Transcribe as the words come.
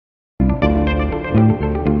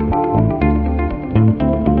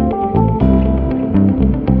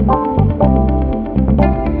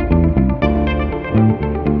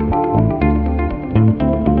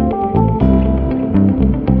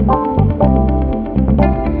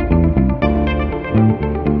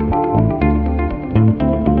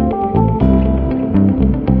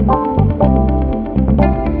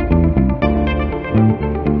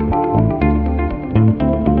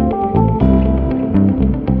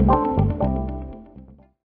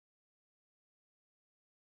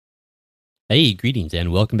Hey, greetings,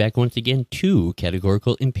 and welcome back once again to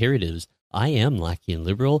Categorical Imperatives. I am Lockean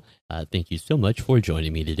Liberal. Thank you so much for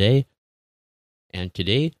joining me today. And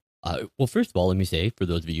today, well, first of all, let me say, for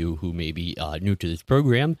those of you who may be new to this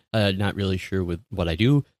program, not really sure with what I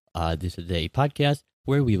do, this is a podcast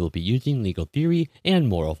where we will be using legal theory and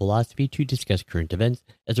moral philosophy to discuss current events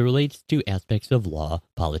as it relates to aspects of law,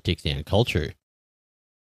 politics, and culture.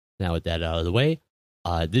 Now, with that out of the way,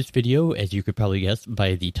 this video, as you could probably guess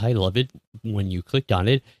by the title of it when you clicked on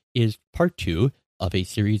it, is part 2 of a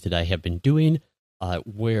series that I have been doing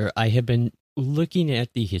where I have been looking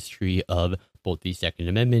at the history of both the Second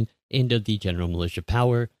Amendment and of the general militia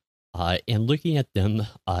power, and looking at them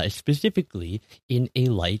specifically in a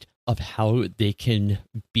light of how they can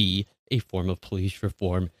be a form of police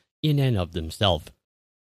reform in and of themselves.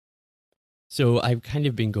 So I've kind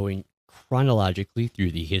of been going chronologically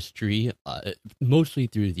through the history, mostly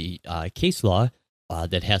through the case law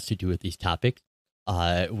that has to do with these topics.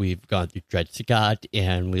 We've gone through Dred Scott,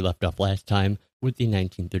 and we left off last time with the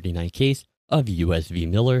 1939 case of U.S. v.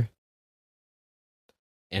 Miller.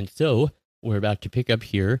 And so we're about to pick up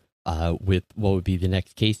here with what would be the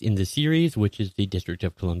next case in the series, which is the District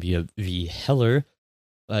of Columbia v. Heller.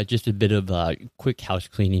 Just a bit of quick house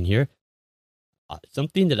cleaning here.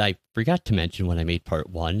 Something that I forgot to mention when I made part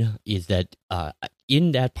 1 is that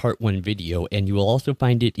in that part 1 video, and you will also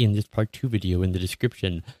find it in this part 2 video in the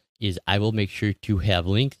description, is I will make sure to have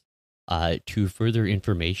links to further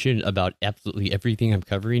information about absolutely everything I'm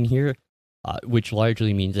covering here, which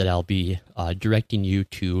largely means that I'll be directing you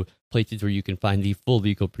to places where you can find the full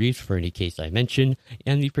legal briefs for any case I mention,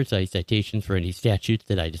 and the precise citations for any statutes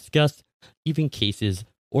that I discuss, even cases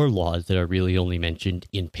or laws that are really only mentioned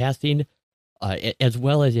in passing, as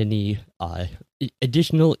well as any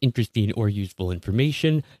additional interesting or useful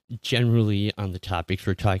information generally on the topics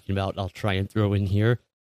we're talking about. I'll try and throw in here.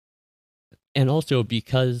 And also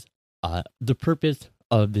because the purpose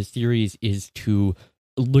of the series is to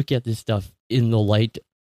look at this stuff in the light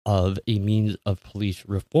of a means of police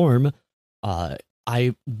reform,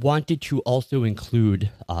 I wanted to also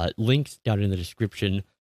include links down in the description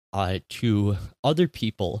to other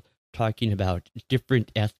people talking about different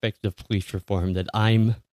aspects of police reform that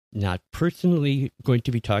I'm not personally going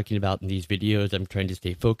to be talking about in these videos. I'm trying to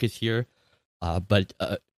stay focused here, but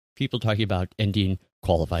people talking about ending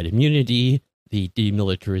qualified immunity, the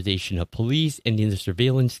demilitarization of police, ending the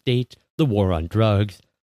surveillance state, the war on drugs,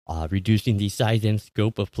 reducing the size and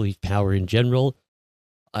scope of police power in general.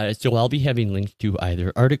 So I'll be having links to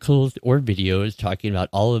either articles or videos talking about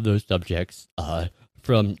all of those subjects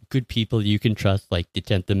from good people you can trust, like the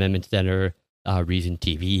 10th Amendment Center, Reason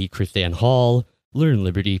TV, KrisAnne Hall, Learn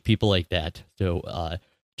Liberty, people like that. So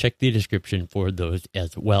check the description for those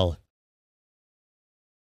as well.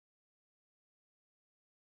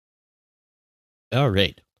 All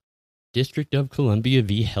right. District of Columbia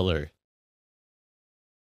v. Heller.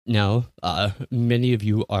 Now, many of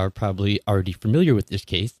you are probably already familiar with this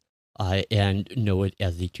case and know it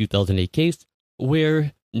as the 2008 case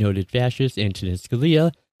where noted fascist Antonin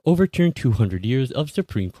Scalia overturned 200 years of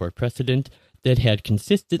Supreme Court precedent that had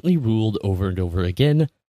consistently ruled over and over again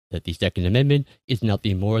that the Second Amendment is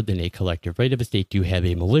nothing more than a collective right of a state to have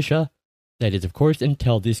a militia. That is, of course,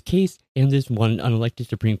 until this case and this one unelected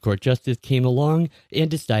Supreme Court justice came along and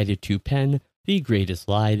decided to pen the greatest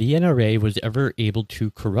lie the NRA was ever able to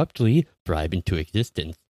corruptly bribe into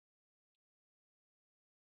existence.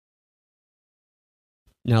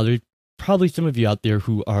 Now, there's probably some of you out there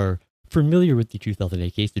who are familiar with the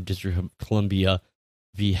 2008 case of District of Columbia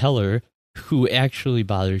v. Heller, who actually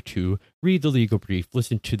bothered to read the legal brief,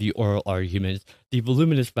 listen to the oral arguments, the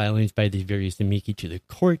voluminous filings by the various amici to the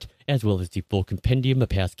court, as well as the full compendium of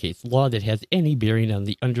past case law that has any bearing on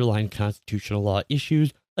the underlying constitutional law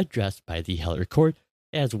issues addressed by the Heller court,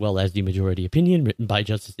 as well as the majority opinion written by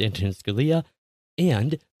Justice Antonin Scalia,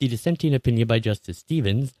 and the dissenting opinion by Justice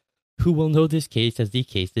Stevens, who will know this case as the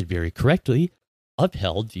case that very correctly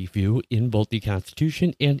upheld the view in both the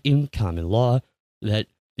Constitution and in common law that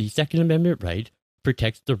the Second Amendment right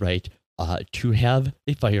protects the right to have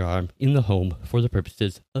a firearm in the home for the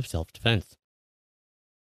purposes of self-defense.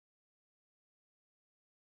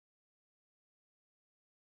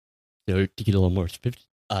 So to get a little more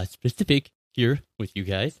specific here with you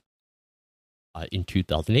guys, in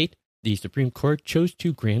 2008, the Supreme Court chose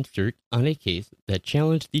to grant cert on a case that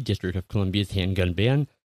challenged the District of Columbia's handgun ban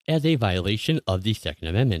as a violation of the Second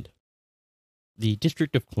Amendment. The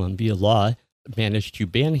District of Columbia law managed to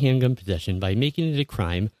ban handgun possession by making it a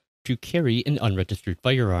crime to carry an unregistered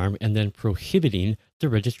firearm and then prohibiting the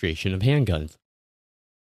registration of handguns.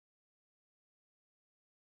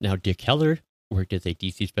 Now, Dick Heller worked as a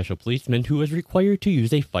D.C. special policeman who was required to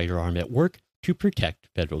use a firearm at work to protect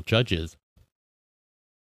federal judges.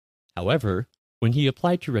 However, when he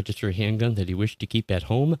applied to register a handgun that he wished to keep at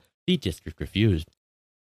home, the district refused.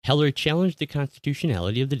 Heller challenged the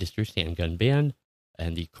constitutionality of the district's handgun ban,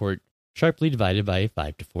 and the court sharply divided by a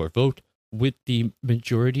 5-4 vote, with the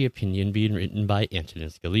majority opinion being written by Antonin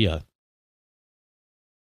Scalia.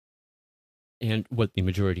 And what the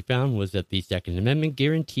majority found was that the Second Amendment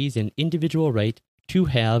guarantees an individual right to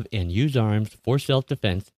have and use arms for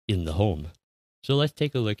self-defense in the home. So let's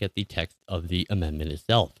take a look at the text of the amendment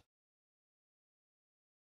itself.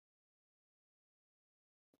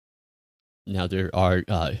 Now, there are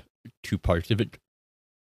two parts of it.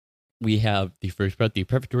 We have the first part, the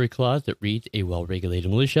prefatory clause, that reads, "A well-regulated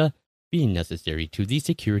militia being necessary to the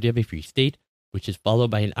security of a free state," which is followed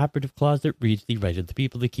by an operative clause that reads, "The right of the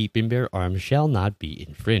people to keep and bear arms shall not be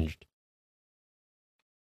infringed."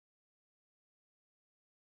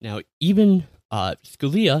 Now, even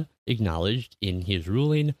Scalia acknowledged in his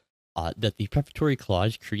ruling that the prefatory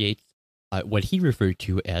clause creates what he referred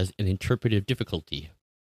to as an interpretive difficulty.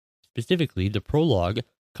 Specifically, the prologue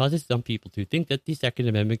causes some people to think that the Second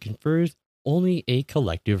Amendment confers only a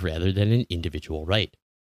collective rather than an individual right.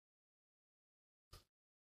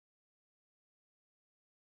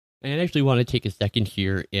 And I actually want to take a second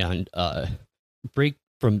here and break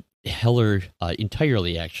from Heller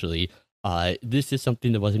entirely, actually. This is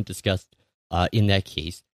something that wasn't discussed in that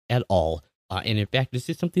case at all. And in fact, this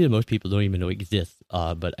is something that most people don't even know exists,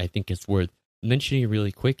 but I think it's worth mentioning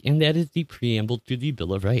really quick, and that is the preamble to the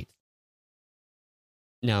Bill of Rights.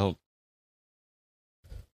 Now,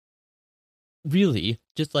 really,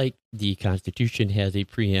 just like the Constitution has a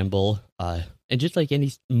preamble, and just like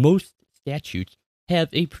most statutes have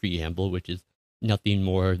a preamble, which is nothing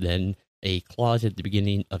more than a clause at the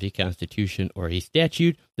beginning of a constitution or a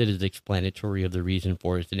statute that is explanatory of the reason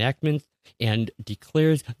for its enactment and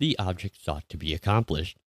declares the object sought to be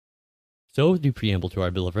accomplished. So the preamble to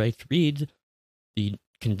our Bill of Rights reads, "The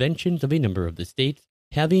conventions of a number of the states,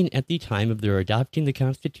 having at the time of their adopting the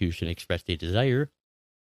Constitution expressed a desire,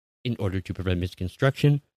 in order to prevent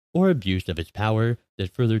misconstruction or abuse of its power,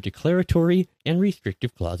 that further declaratory and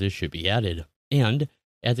restrictive clauses should be added, and,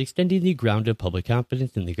 as extending the ground of public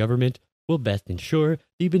confidence in the government, will best ensure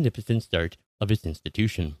the beneficent start of its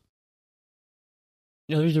institution."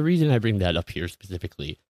 Now, there's a reason I bring that up here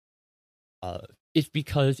specifically. It's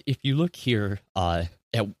because if you look here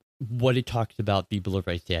at what it talks about the Bill of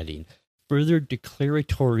Rights adding, further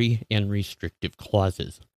declaratory and restrictive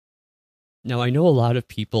clauses. Now, I know a lot of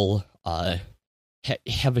people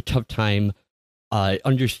have a tough time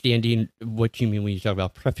understanding what you mean when you talk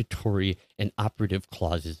about prefatory and operative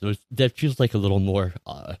clauses. That feels like a little more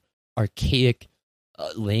archaic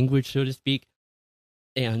language, so to speak.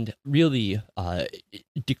 And really,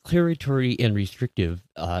 declaratory and restrictive,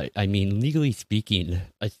 I mean, legally speaking,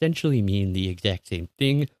 essentially mean the exact same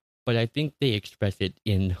thing, but I think they express it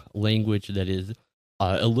in language that is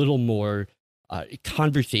a little more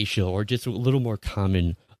conversational or just a little more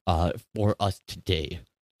common for us today.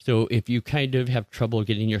 So if you kind of have trouble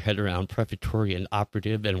getting your head around prefatory and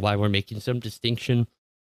operative and why we're making some distinction,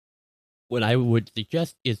 what I would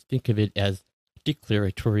suggest is think of it as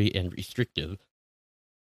declaratory and restrictive.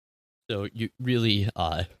 So you really,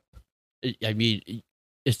 I mean,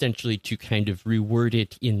 essentially to kind of reword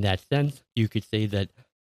it in that sense, you could say that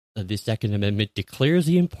the Second Amendment declares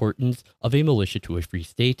the importance of a militia to a free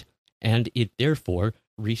state, and it therefore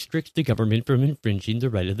restricts the government from infringing the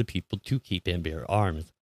right of the people to keep and bear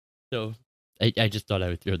arms. So I just thought I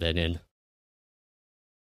would throw that in.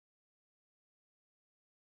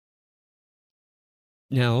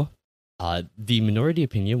 Now, the minority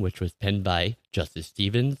opinion, which was penned by Justice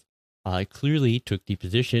Stevens, clearly took the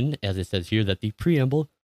position, as it says here, that the preamble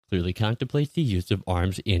clearly contemplates the use of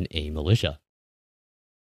arms in a militia.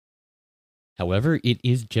 However, it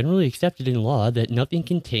is generally accepted in law that nothing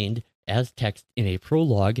contained as text in a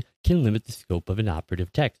prologue can limit the scope of an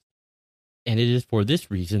operative text, and it is for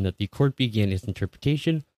this reason that the court began its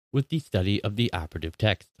interpretation with the study of the operative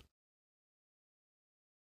text.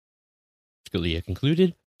 Scalia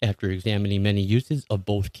concluded, after examining many uses of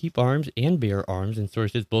both keep arms and bear arms in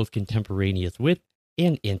sources both contemporaneous with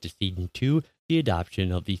and antecedent to the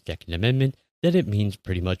adoption of the Second Amendment that it means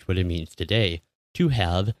pretty much what it means today, to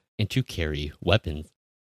have and to carry weapons.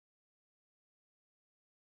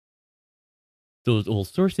 Those old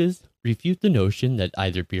sources refute the notion that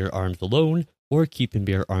either bear arms alone or keep and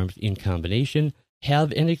bear arms in combination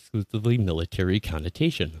have an exclusively military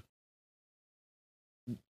connotation.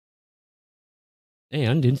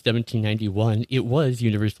 And in 1791, it was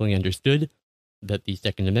universally understood that the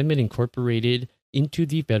Second Amendment incorporated into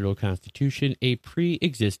the federal Constitution a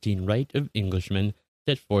pre-existing right of Englishmen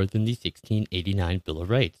set forth in the 1689 Bill of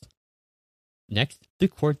Rights. Next, the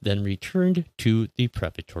court then returned to the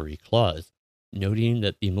prefatory clause, noting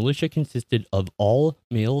that the militia consisted of all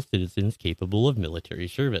male citizens capable of military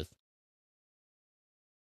service,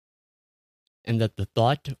 and that the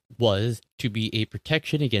thought was to be a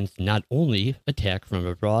protection against not only attack from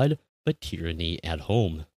abroad, but tyranny at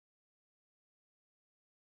home.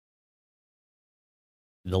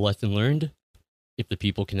 The lesson learned: if the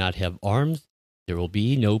people cannot have arms, there will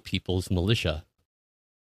be no people's militia.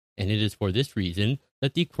 And it is for this reason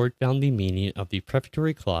that the court found the meaning of the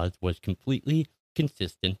prefatory clause was completely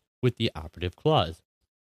consistent with the operative clause.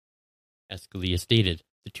 As Scalia stated,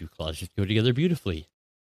 the two clauses go together beautifully.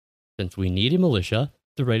 Since we need a militia,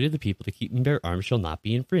 the right of the people to keep and bear arms shall not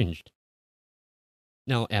be infringed.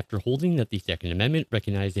 Now, after holding that the Second Amendment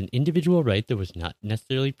recognized an individual right that was not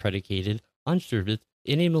necessarily predicated on service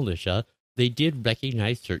in a militia, they did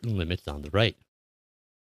recognize certain limits on the right.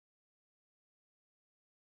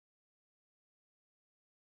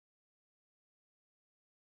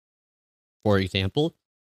 For example,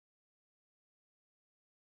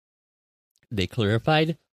 they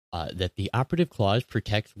clarified that the operative clause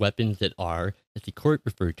protects weapons that are, as the court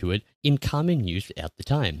referred to it, in common use at the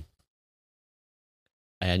time.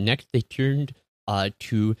 And next, they turned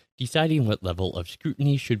to deciding what level of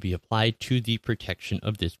scrutiny should be applied to the protection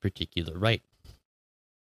of this particular right.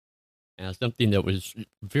 Something that was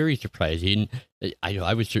very surprising,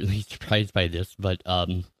 I was certainly surprised by this, but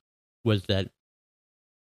was that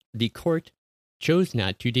the court chose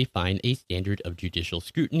not to define a standard of judicial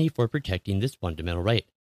scrutiny for protecting this fundamental right.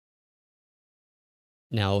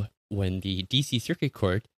 Now, when the D.C. Circuit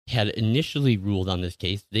Court had initially ruled on this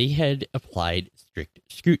case, they had applied strict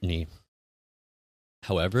scrutiny.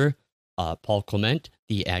 However, Paul Clement,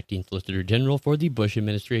 the acting Solicitor General for the Bush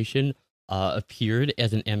administration, appeared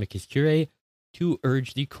as an amicus curiae to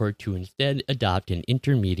urge the court to instead adopt an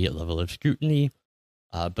intermediate level of scrutiny.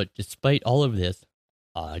 But despite all of this,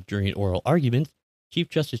 during oral arguments, Chief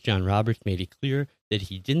Justice John Roberts made it clear that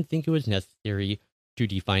he didn't think it was necessary to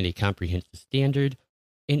define a comprehensive standard,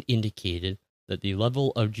 and indicated that the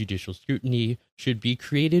level of judicial scrutiny should be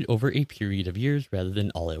created over a period of years rather than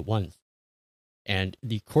all at once. And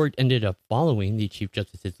the court ended up following the Chief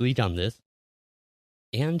Justice's lead on this,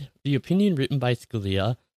 and the opinion written by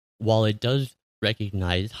Scalia, while it does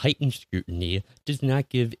recognize heightened scrutiny, does not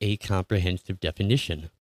give a comprehensive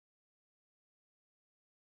definition.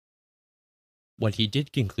 What he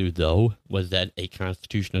did conclude, though, was that a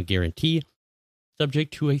constitutional guarantee,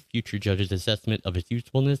 subject to a future judge's assessment of its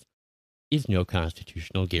usefulness, is no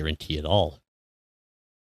constitutional guarantee at all.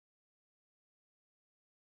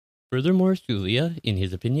 Furthermore, Scalia, in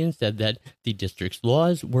his opinion, said that the district's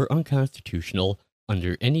laws were unconstitutional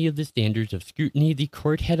under any of the standards of scrutiny the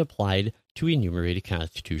court had applied to enumerated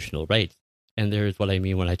constitutional rights. And there's what I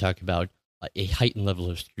mean when I talk about a heightened level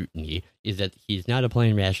of scrutiny, is that he's not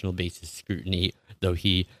applying rational basis scrutiny, though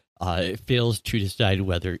he fails to decide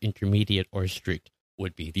whether intermediate or strict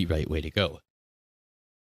would be the right way to go.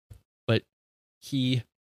 But he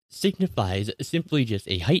signifies simply just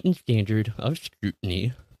a heightened standard of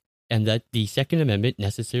scrutiny, and that the Second Amendment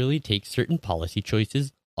necessarily takes certain policy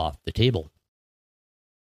choices off the table.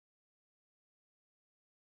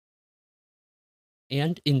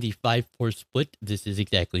 And in the 5-4 split, this is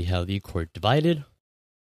exactly how the court divided.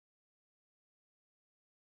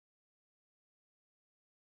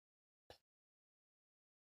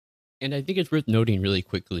 And I think it's worth noting really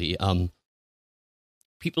quickly,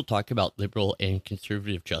 people talk about liberal and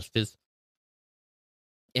conservative justice.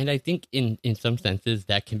 And I think in some senses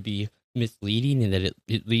that can be misleading, in that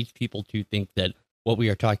it leads people to think that what we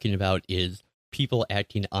are talking about is people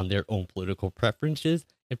acting on their own political preferences.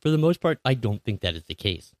 And for the most part, I don't think that is the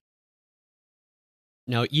case.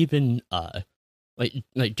 Now, even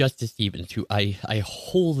like Justice Stevens, who I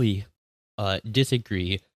wholly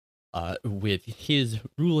disagree with his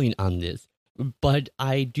ruling on this, but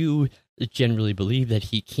I do generally believe that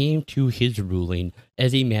he came to his ruling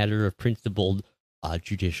as a matter of principled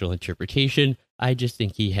judicial interpretation. I just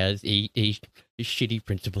think he has a shitty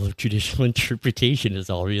principle of judicial interpretation is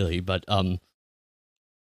all really. But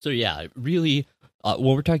So yeah, really,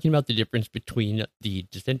 when we're talking about the difference between the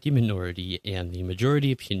dissenting minority and the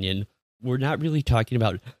majority opinion, we're not really talking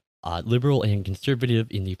about liberal and conservative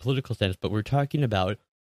in the political sense, but we're talking about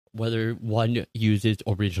whether one uses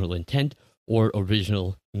original intent or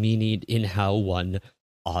original meaning in how one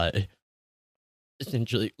uh,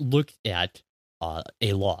 essentially looks at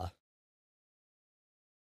a law.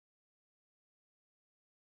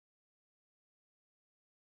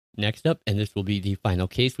 Next up, and this will be the final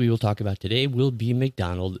case we will talk about today, will be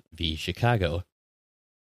McDonald v. Chicago.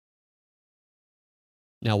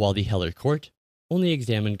 Now, while the Heller Court only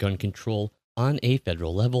examined gun control on a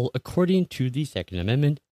federal level according to the Second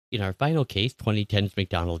Amendment, in our final case, 2010's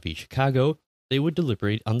McDonald v. Chicago, they would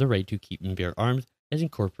deliberate on the right to keep and bear arms as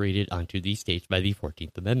incorporated onto the states by the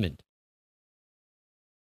 14th Amendment.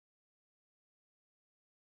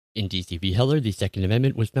 In D.C. v. Heller, the Second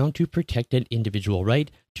Amendment was found to protect an individual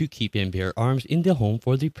right to keep and bear arms in the home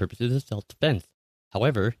for the purposes of self-defense.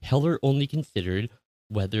 However, Heller only considered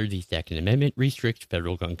whether the Second Amendment restricts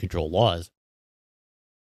federal gun control laws.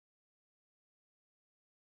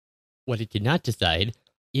 What it did not decide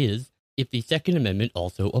is if the Second Amendment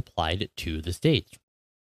also applied to the states.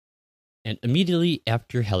 And immediately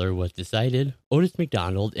after Heller was decided, Otis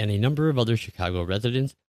McDonald and a number of other Chicago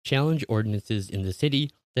residents challenged ordinances in the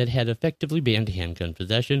city that had effectively banned handgun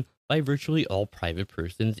possession by virtually all private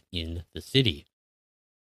persons in the city.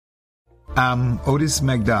 I'm Otis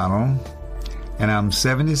McDonald, and I'm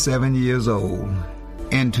 77 years old.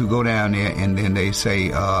 And to go down there and then they say,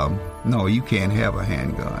 no, you can't have a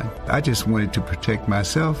handgun. I just wanted to protect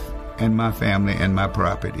myself and my family and my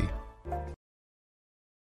property.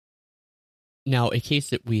 Now, a case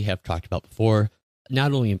that we have talked about before,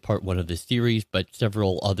 not only in part one of this series, but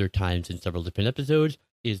several other times in several different episodes,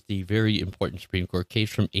 is the very important Supreme Court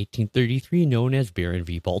case from 1833 known as Barron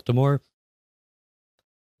v. Baltimore.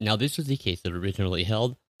 Now, this was the case that originally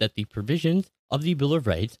held that the provisions of the Bill of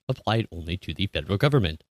Rights applied only to the federal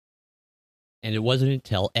government. And it wasn't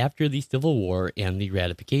until after the Civil War and the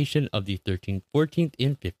ratification of the 13th, 14th,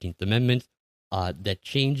 and 15th Amendments that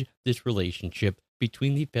changed this relationship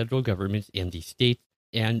between the federal governments and the states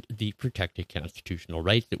and the protected constitutional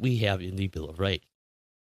rights that we have in the Bill of Rights.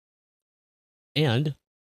 And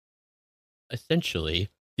essentially,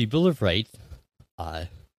 the Bill of Rights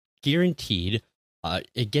guaranteed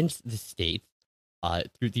against the states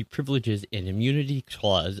through the Privileges and Immunity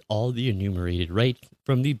Clause all the enumerated rights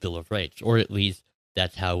from the Bill of Rights, or at least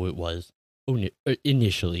that's how it was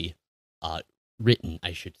initially written,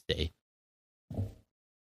 I should say.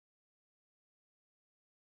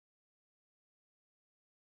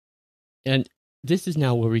 And this is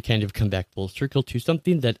now where we kind of come back full circle to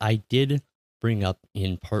something that I did bring up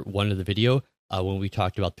in part one of the video when we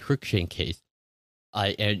talked about the Cruikshank case.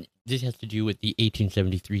 And this has to do with the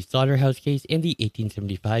 1873 Slaughterhouse case and the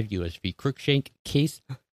 1875 U.S. v. Cruikshank case.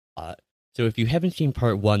 So if you haven't seen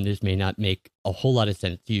part one, this may not make a whole lot of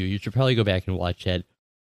sense to you. You should probably go back and watch that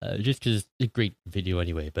just because it's a great video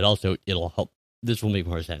anyway, but also it'll help. This will make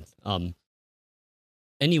more sense.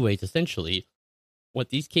 Anyways, essentially, what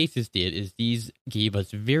these cases did is these gave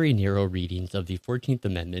us very narrow readings of the 14th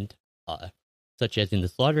Amendment, such as in the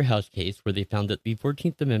Slaughterhouse case, where they found that the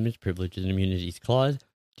 14th Amendment's Privileges and Immunities Clause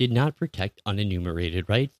did not protect unenumerated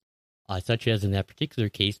rights, such as in that particular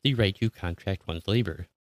case, the right to contract one's labor.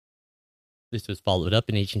 This was followed up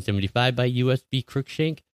in 1875 by U.S. v.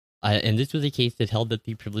 Cruikshank, and this was a case that held that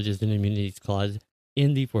the Privileges and Immunities Clause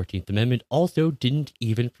in the 14th Amendment also didn't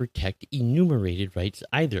even protect enumerated rights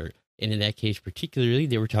either. And in that case particularly,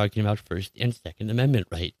 they were talking about First and Second Amendment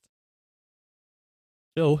rights.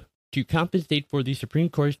 So, to compensate for the Supreme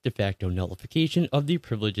Court's de facto nullification of the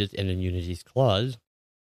Privileges and Immunities Clause,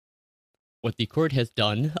 what the court has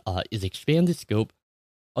done is expand the scope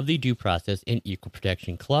of the Due Process and Equal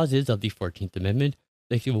Protection Clauses of the 14th Amendment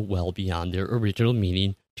that go well beyond their original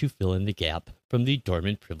meaning to fill in the gap from the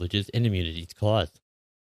dormant Privileges and Immunities Clause.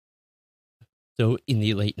 So, in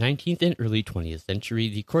the late 19th and early 20th century,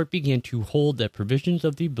 the court began to hold that provisions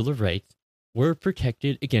of the Bill of Rights were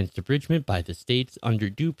protected against abridgment by the states under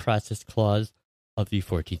Due Process Clause of the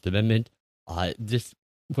 14th Amendment. This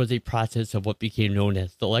was a process of what became known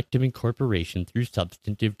as selective incorporation through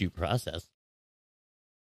substantive due process.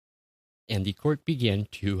 And the court began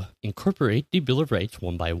to incorporate the Bill of Rights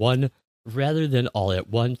one by one, rather than all at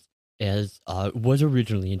once, as was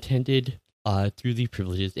originally intended through the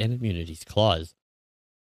Privileges and Immunities Clause.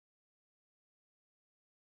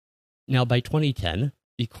 Now, by 2010,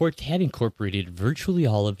 the courts had incorporated virtually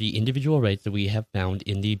all of the individual rights that we have found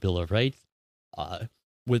in the Bill of Rights,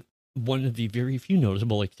 with one of the very few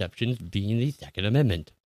notable exceptions being the Second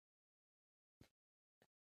Amendment.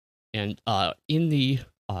 And in the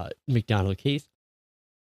McDonald case,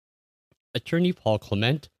 attorney Paul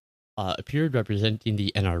Clement appeared representing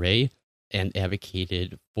the NRA and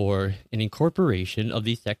advocated for an incorporation of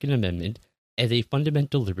the Second Amendment as a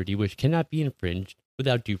fundamental liberty which cannot be infringed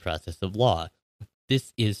without due process of law.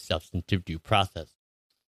 This is substantive due process.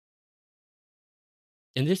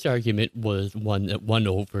 And this argument was one that won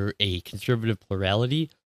over a conservative plurality,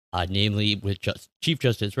 namely with Chief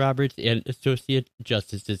Justice Roberts and Associate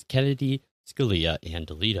Justices Kennedy, Scalia, and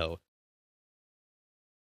Alito.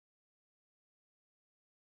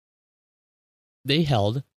 They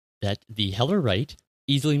held that the Heller right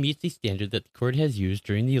easily meets the standard that the court has used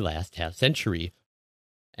during the last half-century.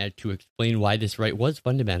 And to explain why this right was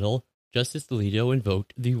fundamental, Justice Alito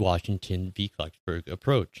invoked the Washington v. Clarksburg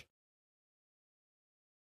approach.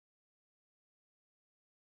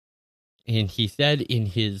 And he said in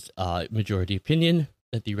his majority opinion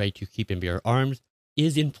that the right to keep and bear arms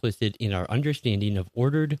is implicit in our understanding of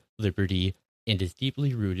ordered liberty and is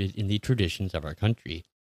deeply rooted in the traditions of our country.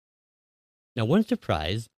 Now, one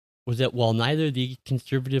surprise was that while neither the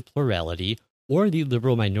conservative plurality or the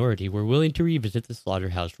liberal minority were willing to revisit the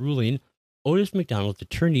Slaughterhouse ruling, Otis McDonald's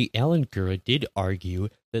attorney Alan Gura did argue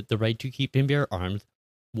that the right to keep and bear arms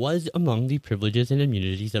was among the privileges and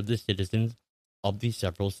immunities of the citizens of the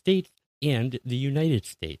several states and the United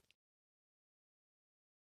States.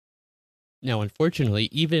 Now, unfortunately,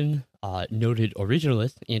 even noted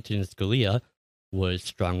originalist Antonin Scalia was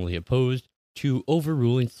strongly opposed to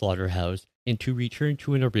overruling Slaughterhouse and to return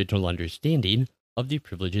to an original understanding of the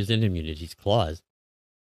Privileges and Immunities Clause.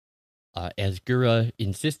 As Gura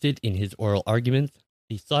insisted in his oral arguments,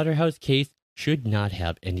 the Slaughterhouse case should not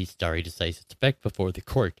have any stare decisis effect before the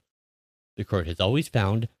court. The court has always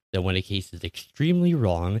found that when a case is extremely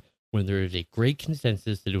wrong, when there is a great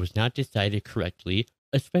consensus that it was not decided correctly,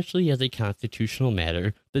 especially as a constitutional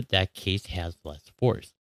matter, that case has less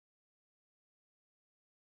force.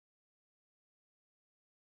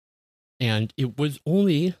 And it was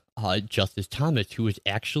only Justice Thomas who was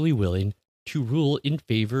actually willing to rule in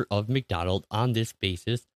favor of McDonald on this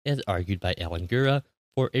basis, as argued by Alan Gura,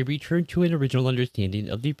 for a return to an original understanding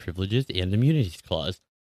of the Privileges and Immunities Clause.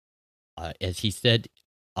 As he said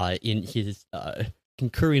in his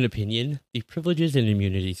concurring opinion, the Privileges and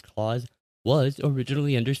Immunities Clause was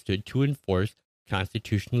originally understood to enforce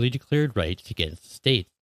constitutionally declared rights against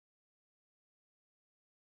states.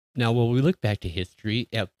 Now, when we look back to history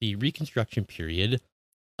at the Reconstruction period,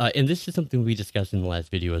 and this is something we discussed in the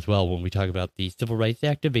last video as well when we talk about the Civil Rights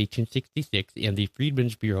Act of 1866 and the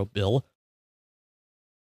Freedmen's Bureau Bill,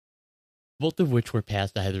 both of which were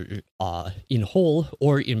passed either in whole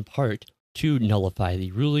or in part to nullify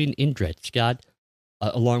the ruling in Dred Scott,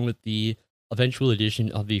 along with the eventual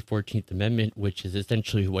addition of the 14th Amendment, which is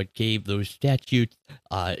essentially what gave those statutes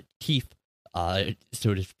teeth,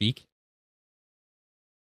 so to speak,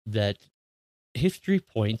 that history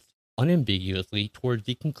points unambiguously towards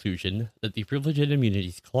the conclusion that the Privilege and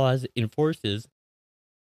Immunities Clause enforces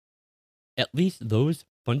at least those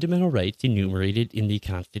fundamental rights enumerated in the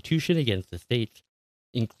Constitution against the states,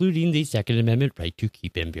 including the Second Amendment right to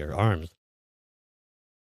keep and bear arms.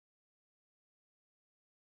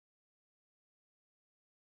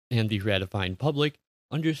 And the ratifying public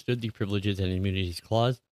understood the Privileges and Immunities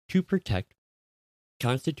Clause to protect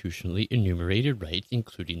constitutionally enumerated rights,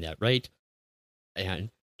 including that right. And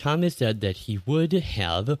Thomas said that he would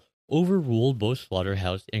have overruled both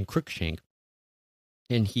Slaughterhouse and Cruikshank.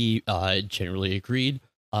 And he generally agreed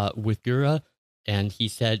with Gura, and he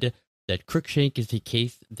said that Cruikshank is a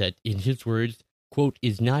case that, in his words, quote,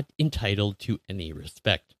 is not entitled to any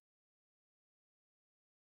respect.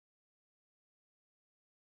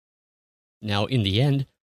 Now, in the end,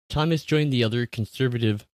 Thomas joined the other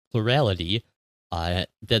conservative plurality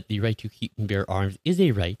that the right to keep and bear arms is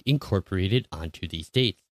a right incorporated onto the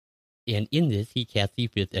states. And in this, he cast the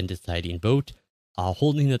fifth and deciding vote,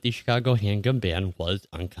 holding that the Chicago handgun ban was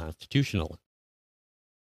unconstitutional.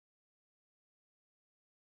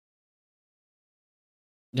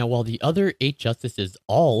 Now, while the other 8 justices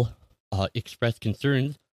all expressed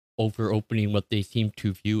concerns over opening what they seem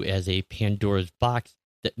to view as a Pandora's box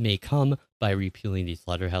that may come by repealing the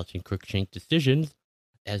Slaughterhouse and Cruikshank decisions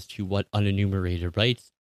as to what unenumerated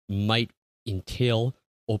rights might entail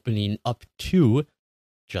opening up to,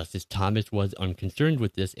 Justice Thomas was unconcerned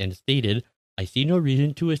with this and stated, "I see no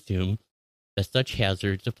reason to assume that such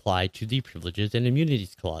hazards apply to the Privileges and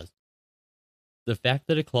Immunities Clause. The fact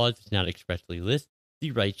that a clause does not expressly list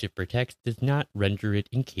the rights it protects does not render it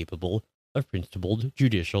incapable of principled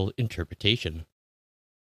judicial interpretation."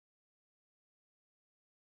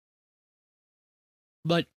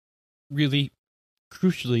 But really,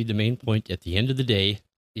 crucially, the main point at the end of the day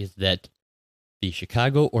is that the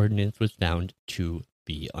Chicago Ordinance was found to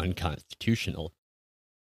be unconstitutional.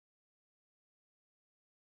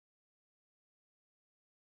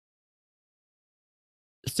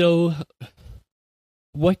 So,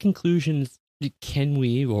 what conclusions can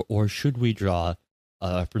we or should we draw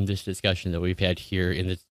from this discussion that we've had here in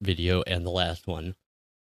this video and the last one?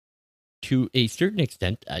 To a certain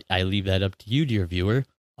extent, I leave that up to you, dear viewer.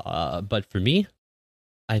 But for me,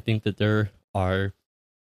 I think that there are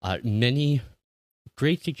many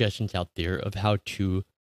great suggestions out there of how to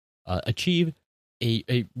achieve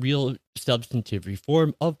a real substantive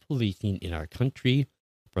reform of policing in our country,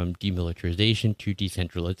 from demilitarization to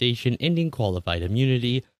decentralization, ending qualified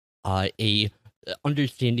immunity, a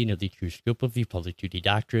understanding of the true scope of the public duty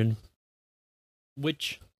doctrine,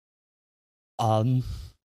 which, and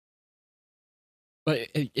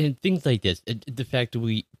things like this, the fact that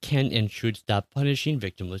we can and should stop punishing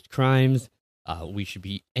victimless crimes, we should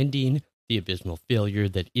be ending the abysmal failure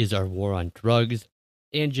that is our war on drugs,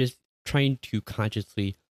 and just trying to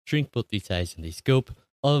consciously shrink both the size and the scope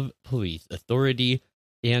of police authority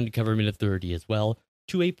and government authority as well,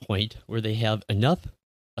 to a point where they have enough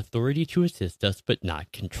authority to assist us but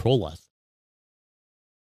not control us.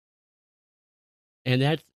 And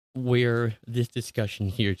that's where this discussion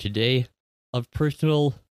here today of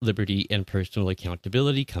personal liberty and personal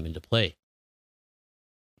accountability come into play.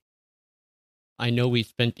 I know we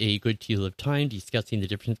spent a good deal of time discussing the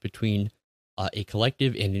difference between a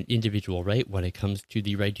collective and an individual right when it comes to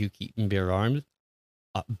the right to keep and bear arms.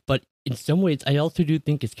 But in some ways, I also do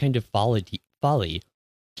think it's kind of folly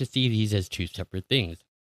to see these as two separate things.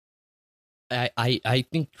 I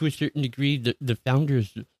think to a certain degree, the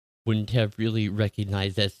founders wouldn't have really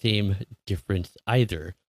recognized that same difference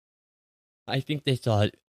either. I think they saw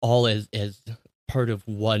it all as part of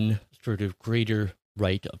one sort of greater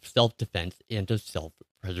right of self-defense and of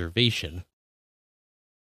self-preservation.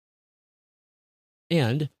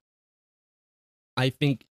 And I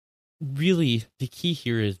think really the key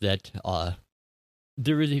here is that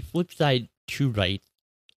there is a flip side to rights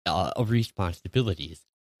of responsibilities.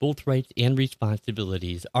 Both rights and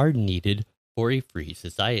responsibilities are needed for a free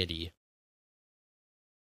society.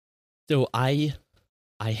 So I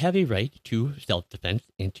have a right to self-defense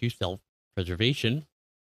and to self-preservation,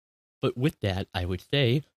 but with that, I would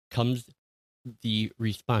say, comes the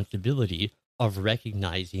responsibility of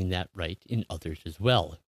recognizing that right in others as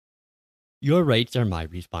well. Your rights are my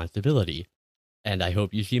responsibility, and I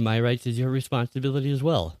hope you see my rights as your responsibility as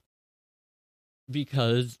well.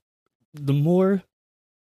 Because the more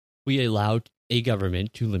we allow a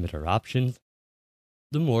government to limit our options,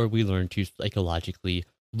 the more we learn to psychologically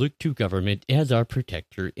look to government as our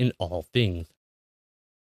protector in all things.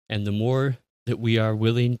 And the more that we are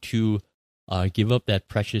willing to give up that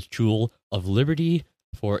precious tool of liberty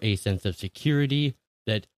for a sense of security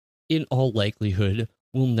that, in all likelihood,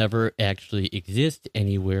 will never actually exist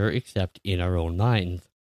anywhere except in our own minds.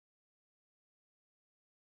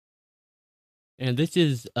 And this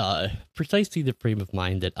is precisely the frame of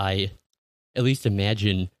mind that I at least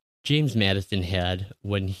imagine James Madison had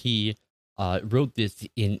when he wrote this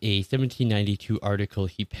in a 1792 article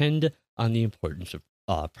he penned on the importance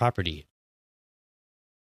of property.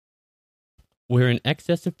 Where an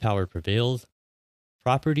excess of power prevails,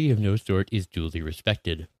 property of no sort is duly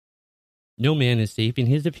respected. No man is safe in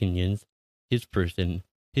his opinions, his person,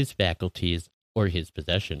 his faculties, or his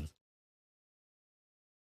possessions.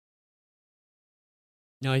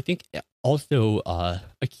 Now, I think also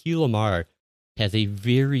Akhil Amar has a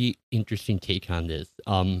very interesting take on this.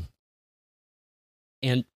 And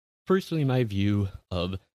personally, my view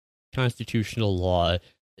of constitutional law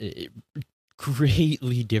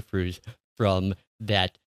greatly differs from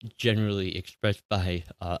that generally expressed by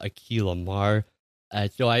Akhil Amar.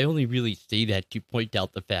 So I only really say that to point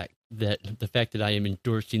out the fact that I am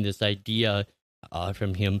endorsing this idea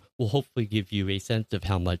from him will hopefully give you a sense of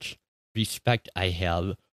how much respect I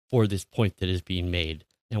have for this point that is being made.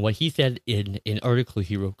 And what he said in an article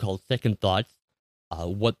he wrote called Second Thoughts,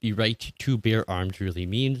 what the right to bear arms really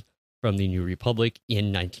means, from the New Republic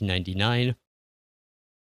in 1999.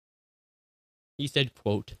 He said,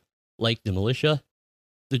 quote, "Like the militia,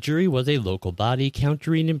 the jury was a local body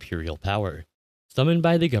countering imperial power, summoned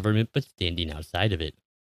by the government but standing outside of it,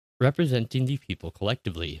 representing the people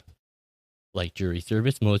collectively. Like jury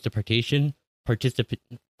service, militia participation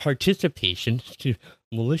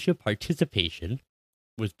militia participation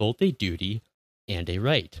was both a duty and a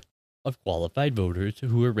right of qualified voters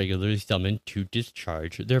who were regularly summoned to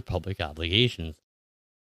discharge their public obligations.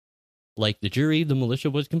 Like the jury, the militia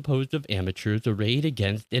was composed of amateurs arrayed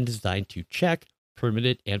against and designed to check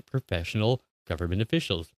permanent and professional government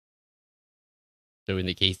officials. So in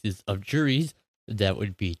the cases of juries, that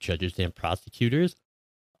would be judges and prosecutors.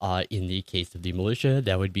 In the case of the militia,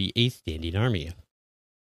 that would be a standing army.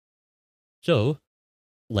 So,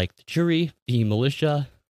 like the jury, the militia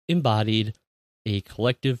embodied a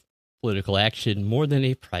collective political action more than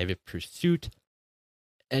a private pursuit.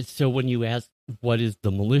 And so when you ask, what is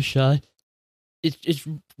the militia? It's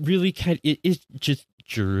really it's just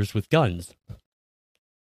jurors with guns.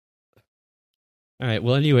 All right,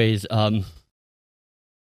 well, anyways,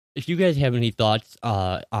 if you guys have any thoughts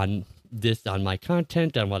on this, on my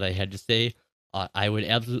content, on what I had to say, I would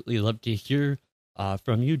absolutely love to hear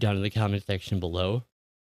from you down in the comment section below.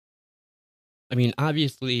 I mean,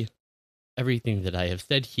 obviously, everything that I have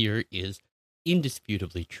said here is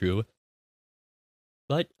indisputably true,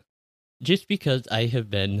 but just because I have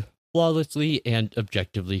been flawlessly and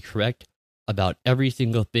objectively correct about every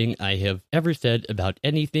single thing I have ever said about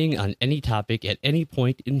anything on any topic at any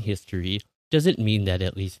point in history, doesn't mean that,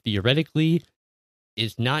 at least theoretically,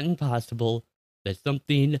 it's not impossible that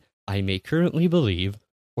something I may currently believe,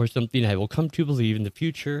 or something I will come to believe in the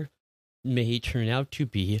future, may turn out to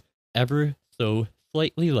be ever so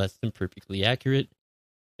slightly less than perfectly accurate,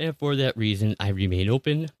 and for that reason I remain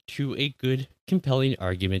open to a good, compelling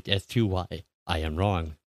argument as to why I am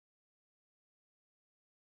wrong.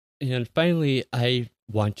 And finally, I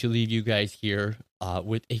want to leave you guys here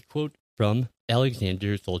with a quote from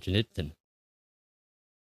Alexander Solzhenitsyn.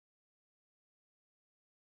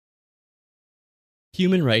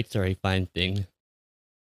 Human rights are a fine thing,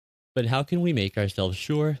 but how can we make ourselves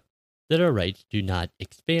sure that our rights do not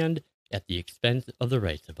expand at the expense of the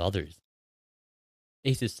rights of others?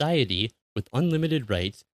 A society with unlimited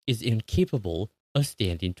rights is incapable of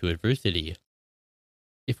standing to adversity.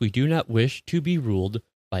 If we do not wish to be ruled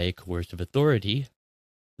by a coercive authority,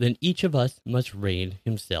 then each of us must rein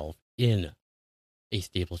himself in. A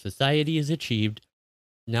stable society is achieved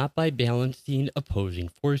not by balancing opposing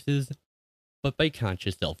forces, but by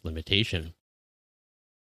conscious self-limitation.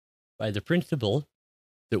 By the principle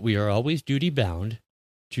that we are always duty-bound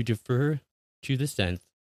to defer to the sense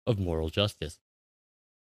of moral justice.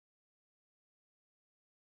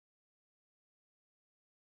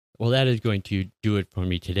 Well, that is going to do it for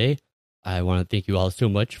me today. I want to thank you all so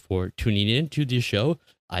much for tuning in to the show.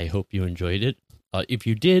 I hope you enjoyed it. If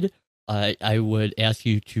you did, I would ask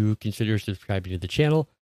you to consider subscribing to the channel.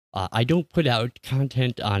 I don't put out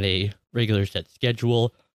content on a regular set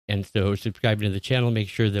schedule, and so subscribing to the channel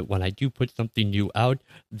makes sure that when I do put something new out,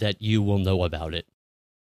 that you will know about it.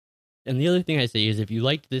 And the other thing I say is, if you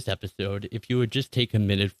liked this episode, if you would just take a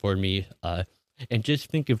minute for me and just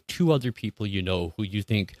think of 2 other people you know who you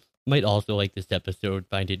think might also like this episode,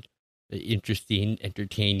 find it interesting,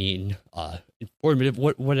 entertaining, informative,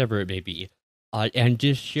 whatever it may be, and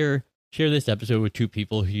just share this episode with 2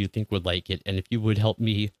 people who you think would like it. And if you would help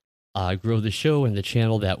me grow the show and the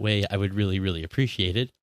channel that way, I would really, really appreciate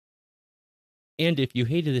it. And if you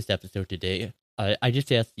hated this episode today, I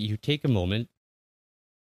just ask that you take a moment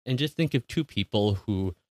and just think of 2 people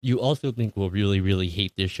who you also think will really, really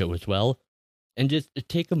hate this show as well, and just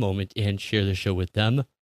take a moment and share the show with them,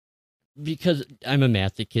 because I'm a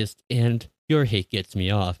masochist and your hate gets me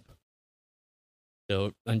off.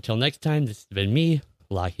 So until next time, this has been me,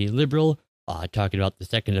 Lockheed Liberal, talking about the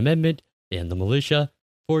Second Amendment and the militia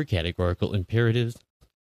for Categorical Imperatives.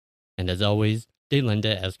 And as always,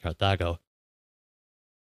 Delenda as Carthago.